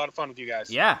time. I had a lot of fun with you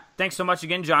guys. Yeah, thanks so much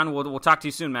again, John. We'll talk to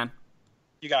you soon, man.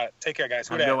 You got it. Take care, guys.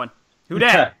 Have a good one. Who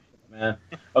dat? Man.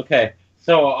 Okay,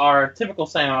 so our typical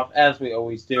sign off, as we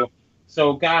always do.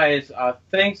 So, guys,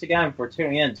 thanks again for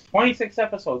tuning in. 26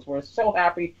 episodes. We're so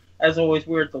happy. As always,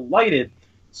 we're delighted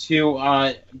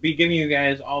to be giving you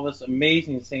guys all this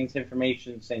amazing Saints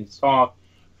information, Saints talk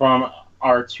from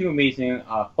our two amazing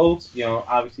hosts,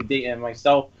 obviously Dayton and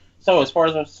myself. So as far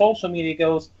as our social media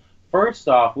goes, first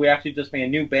off, we actually just made a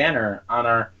new banner on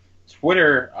our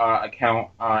Twitter account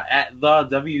at the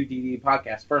WDD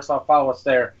Podcast. First off, follow us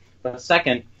there. But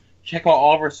second, check out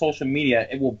all of our social media.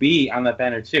 It will be on that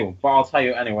banner too. But I'll tell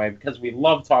you anyway, because we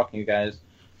love talking to you guys.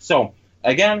 So,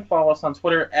 again, follow us on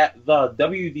Twitter at the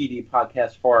WDD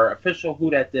Podcast for our official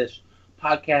Who Dat Dish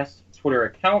podcast Twitter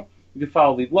account. You can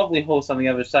follow the lovely host on the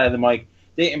other side of the mic,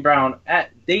 Dayton Brown,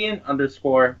 at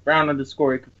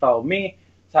Dayton_Brown_. You can follow me,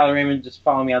 Tyler Raymond. Just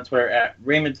follow me on Twitter at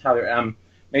Raymond Tyler M.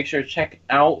 Make sure to check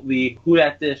out the Who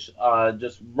Dat Dish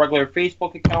just regular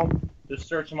Facebook account. Just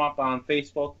search them up on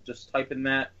Facebook. Just type in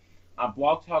that.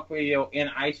 Blog Talk Radio and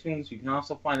iTunes. You can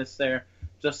also find us there.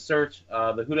 Just search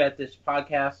the Who Dat Dish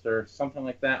podcast or something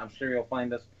like that. I'm sure you'll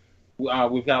find us.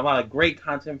 We've got a lot of great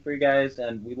content for you guys,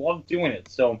 and we love doing it.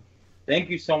 So thank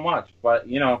you so much. But,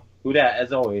 Who Dat,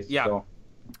 as always. Yeah. So.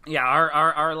 Yeah,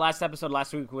 our last episode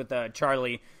last week with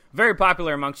Charlie, very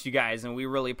popular amongst you guys, and we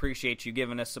really appreciate you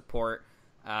giving us support,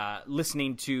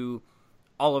 listening to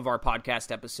all of our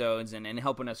podcast episodes, and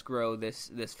helping us grow this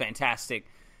fantastic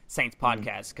Saints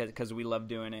podcast because we love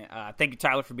doing it. Thank you,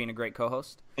 Tyler, for being a great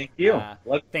co-host. Thank you.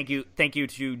 Thank you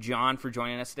to John for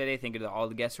joining us today. Thank you to all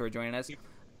the guests who are joining us.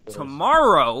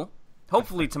 Tomorrow,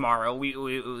 hopefully tomorrow,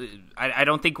 I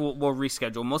don't think we'll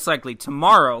reschedule. Most likely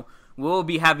tomorrow we'll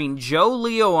be having Joe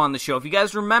Leo on the show. If you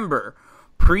guys remember,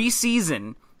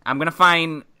 preseason, I'm going to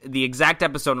find the exact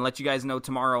episode and let you guys know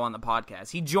tomorrow on the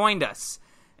podcast. He joined us,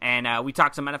 and we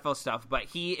talked some NFL stuff, but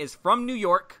he is from New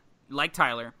York, like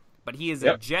Tyler, but he is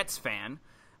a Jets fan,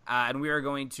 and we are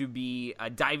going to be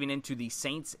diving into the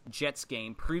Saints-Jets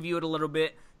game, preview it a little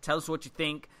bit, tell us what you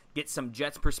think, get some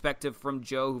Jets perspective from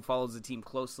Joe, who follows the team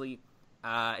closely.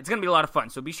 It's going to be a lot of fun,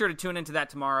 so be sure to tune into that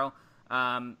tomorrow.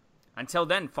 Until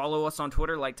then, follow us on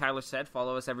Twitter, like Tyler said.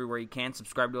 Follow us everywhere you can.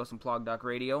 Subscribe to us on Plog Talk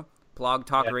Radio,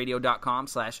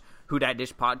 blogtalkradio.com/Who Dat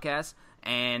Dish Podcast,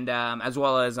 and as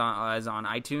well as on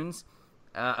iTunes.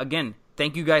 Again,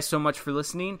 thank you guys so much for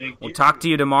listening. We'll talk to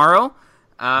you tomorrow.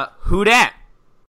 Who Dat?